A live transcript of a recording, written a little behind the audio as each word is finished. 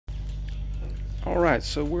Alright,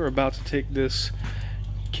 so we're about to take this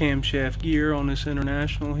camshaft gear on this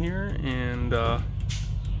International here and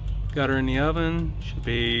got her in the oven. Should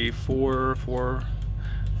be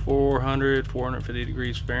 450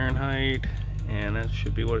 degrees Fahrenheit, and that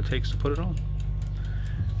should be what it takes to put it on.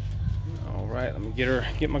 Alright, let me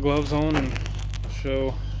get my gloves on and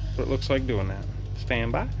show what it looks like doing that.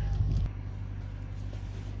 Stand by.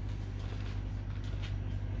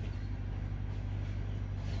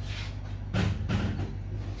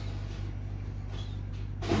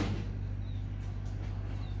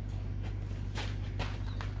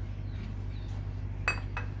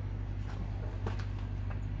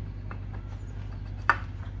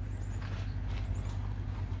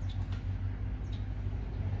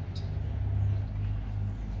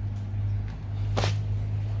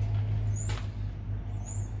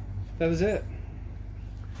 That was it.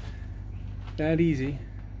 That easy.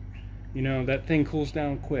 You know, that thing cools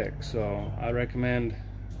down quick, so I recommend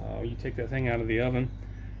you take that thing out of the oven.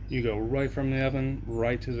 You go right from the oven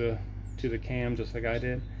right to the cam, just like I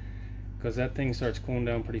did, because that thing starts cooling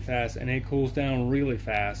down pretty fast, and it cools down really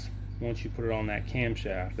fast once you put it on that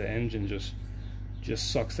camshaft. The engine just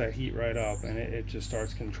sucks that heat right up, and it just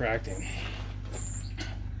starts contracting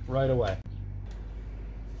right away.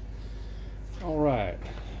 All right.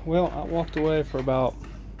 Well, I walked away for about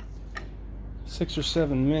 6 or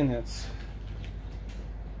 7 minutes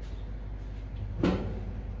to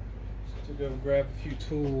go grab a few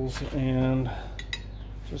tools, and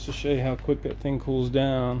just to show you how quick that thing cools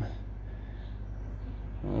down. I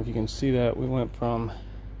don't know if you can see that. We went from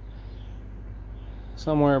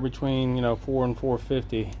somewhere between 4 and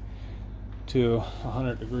 450 to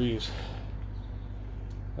 100 degrees.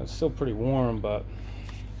 That's still pretty warm, but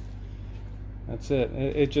that's it.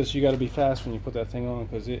 It just, you got to be fast when you put that thing on,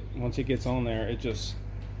 because once it gets on there, the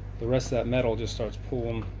rest of that metal just starts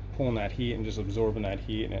pulling that heat and just absorbing that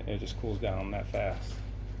heat, and it just cools down that fast.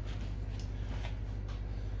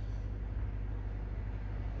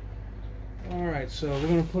 Alright, so we're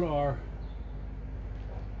going to put our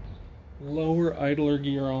lower idler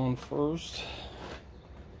gear on first,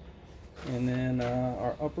 and then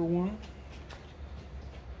our upper one.